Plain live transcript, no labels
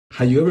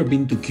Have you ever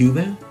been to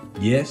Cuba?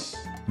 Yes?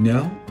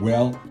 No?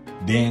 Well,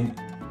 then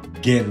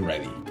get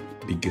ready,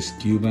 because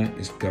Cuba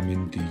is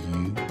coming to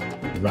you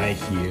right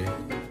here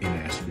in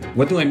Asheville.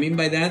 What do I mean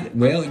by that?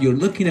 Well, you're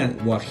looking at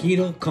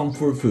Guajiro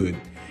Comfort Food,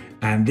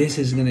 and this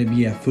is gonna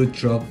be a food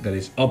truck that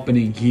is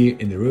opening here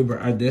in the River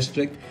Art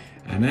District,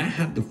 and I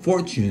had the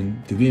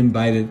fortune to be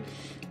invited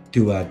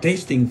to a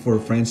tasting for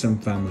friends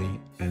and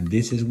family, and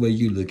this is what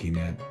you're looking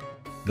at.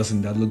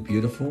 Doesn't that look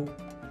beautiful?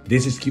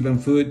 This is Cuban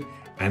food,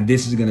 and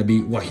this is gonna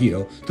be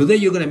Guajiro. Today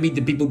you're gonna meet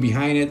the people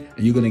behind it,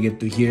 and you're gonna get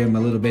to hear them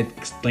a little bit,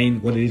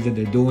 explain what it is that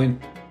they're doing,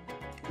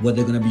 what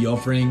they're gonna be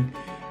offering,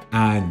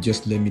 and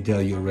just let me tell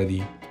you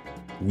already,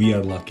 we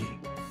are lucky.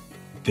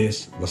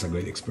 This was a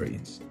great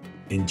experience.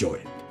 Enjoy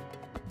it.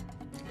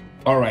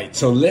 All right,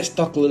 so let's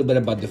talk a little bit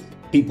about the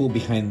people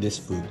behind this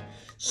food.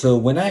 So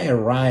when I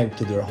arrived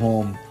to their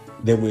home,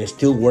 they were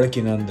still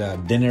working on the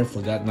dinner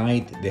for that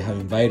night. They have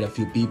invited a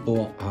few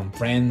people,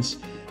 friends,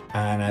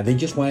 and they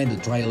just wanted to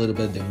try a little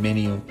bit of the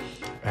menu.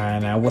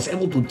 And I was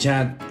able to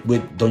chat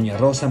with Doña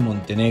Rosa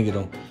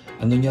Montenegro.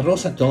 And Doña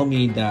Rosa told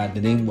me that the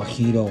name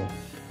Guajiro,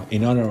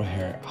 in honor of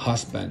her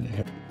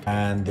husband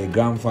and the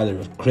grandfather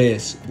of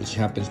Chris, which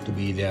happens to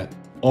be the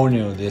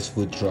owner of this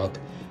food truck,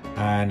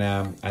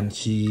 and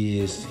she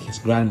is his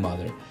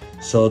grandmother.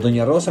 So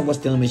Doña Rosa was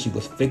telling me she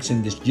was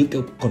fixing this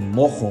yuca con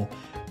mojo,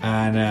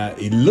 and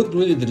it looked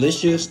really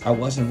delicious. I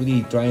wasn't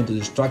really trying to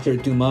distract her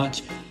too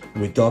much.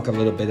 We talked a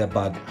little bit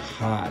about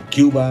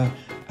Cuba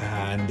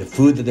and the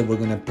food that they were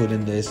gonna put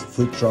in this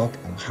food truck,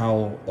 and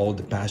how all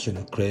the passion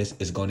of Chris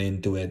is gone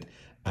into it.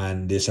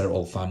 And these are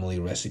all family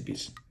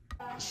recipes.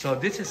 So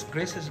this is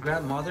Chris's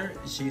grandmother.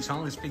 She's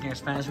only speaking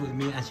Spanish with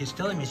me, and she's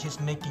telling me she's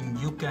making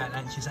yuca,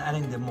 and she's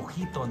adding the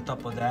mojito on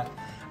top of that.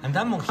 And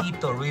that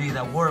mojito, really,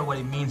 that word, what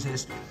it means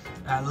is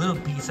a little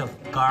piece of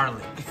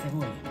garlic.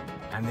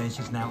 And then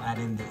she's now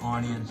adding the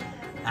onions.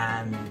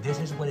 And this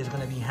is what is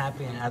going to be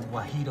happening at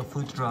Guajiro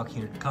Food Truck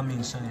here,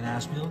 coming soon in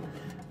Asheville.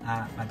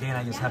 Again,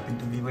 I just happened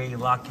to be very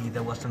lucky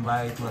that was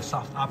invited to a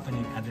soft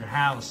opening at their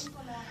house.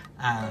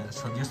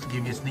 So just to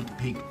give you a sneak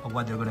peek of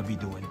what they're going to be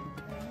doing.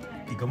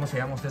 ¿Y cómo se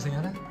llama usted,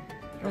 señora?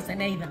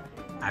 Rosaneida.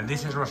 And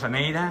this is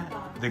Rosaneida,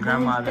 the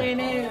grandmother.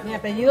 Mi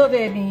apellido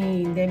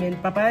del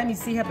papá de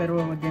mis hijas,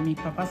 pero de mis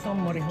papás son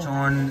Morejón.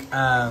 Son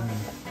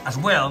as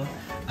well,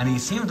 and it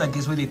seems like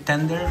it's really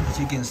tender, as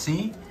you can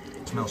see.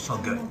 It smells so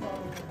good.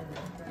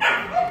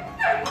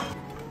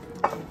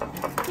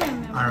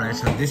 All right,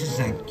 so this is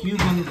a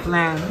Cuban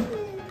flan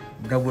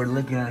that we're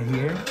looking at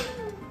here.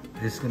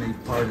 This is gonna be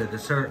part of the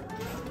dessert,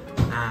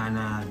 and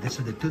these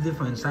are the two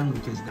different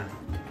sandwiches there.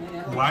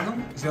 ¿Cubano?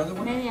 ¿Es the other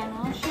one?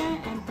 Medianoche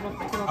en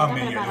croqueta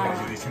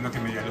medianoche, diciendo que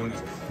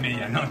medialunas.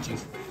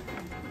 Medianoches.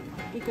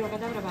 Y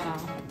croqueta preparada.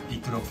 Y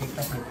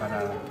croqueta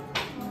preparada.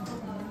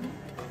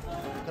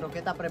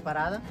 Croqueta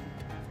preparada.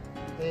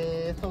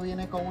 Esto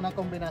viene con una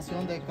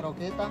combinación de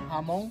croqueta,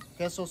 jamón,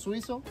 queso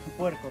suizo y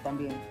puerco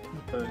también.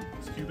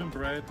 It's Cuban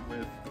bread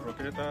with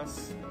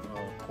croquetas,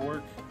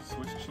 pork,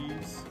 Swiss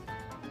cheese,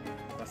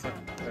 that's a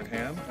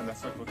ham, and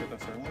that's a croqueta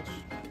sandwich.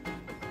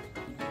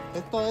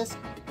 Esto es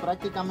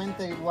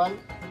prácticamente igual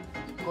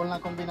con la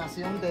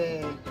combinación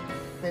de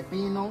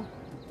pepino,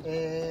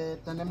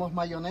 tenemos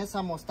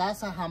mayonesa,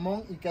 mostaza,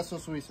 jamón y queso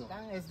suizo.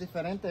 Es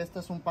diferente, este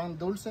es un pan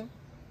dulce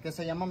que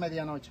se llama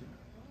medianoche.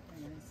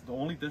 The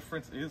only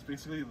difference is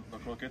basically the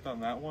croqueta on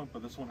that one,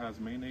 but this one has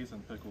mayonnaise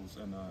and pickles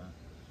and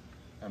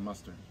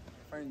mustard.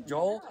 Friend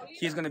Joel,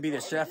 he's going to be the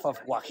chef of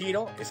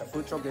Guajiro. It's a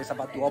food truck that's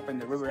about to open in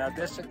the River Art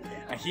District,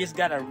 and he's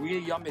got a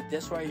really yummy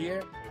dish right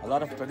here, a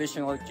lot of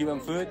traditional Cuban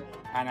food.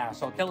 And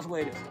so tell us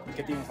what it is.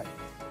 ¿Qué tienes ahí?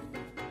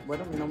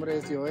 Bueno, mi nombre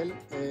es Joel,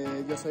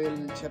 yo soy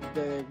el chef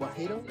de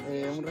Guajiro,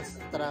 un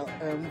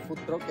food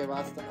truck que va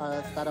a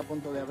estar a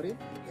punto de abrir.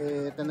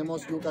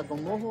 Tenemos yuca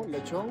con mojo,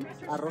 lechón,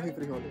 arroz y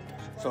frijoles.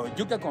 So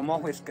yuca con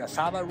mojo is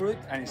cassava root,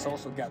 and it's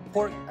also got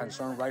pork and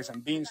some rice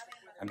and beans.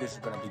 And this is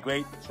going to be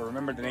great. So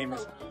remember, the name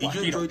is Guajiro. If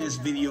you enjoyed this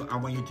video, I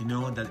want you to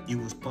know that it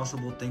was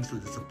possible thanks to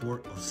the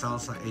support of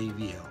Salsa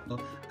AVL.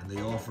 And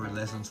they offer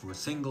lessons for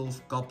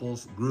singles,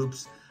 couples,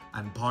 groups,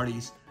 and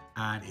parties.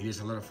 And it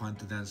is a lot of fun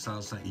to dance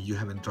salsa. If you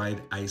haven't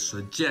tried, I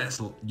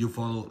suggest you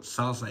follow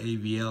Salsa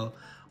AVL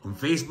on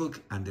Facebook,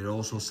 and they're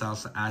also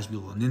Salsa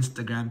Asheville on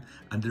Instagram,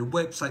 and their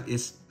website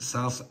is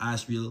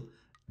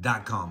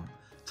salsaasheville.com.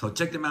 So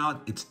check them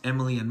out. It's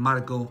Emily and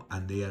Marco,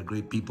 and they are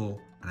great people,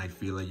 and I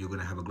feel like you're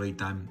gonna have a great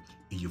time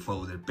if you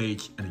follow their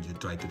page and if you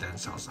try to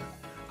dance salsa.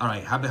 All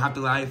right, happy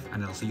life,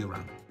 and I'll see you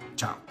around.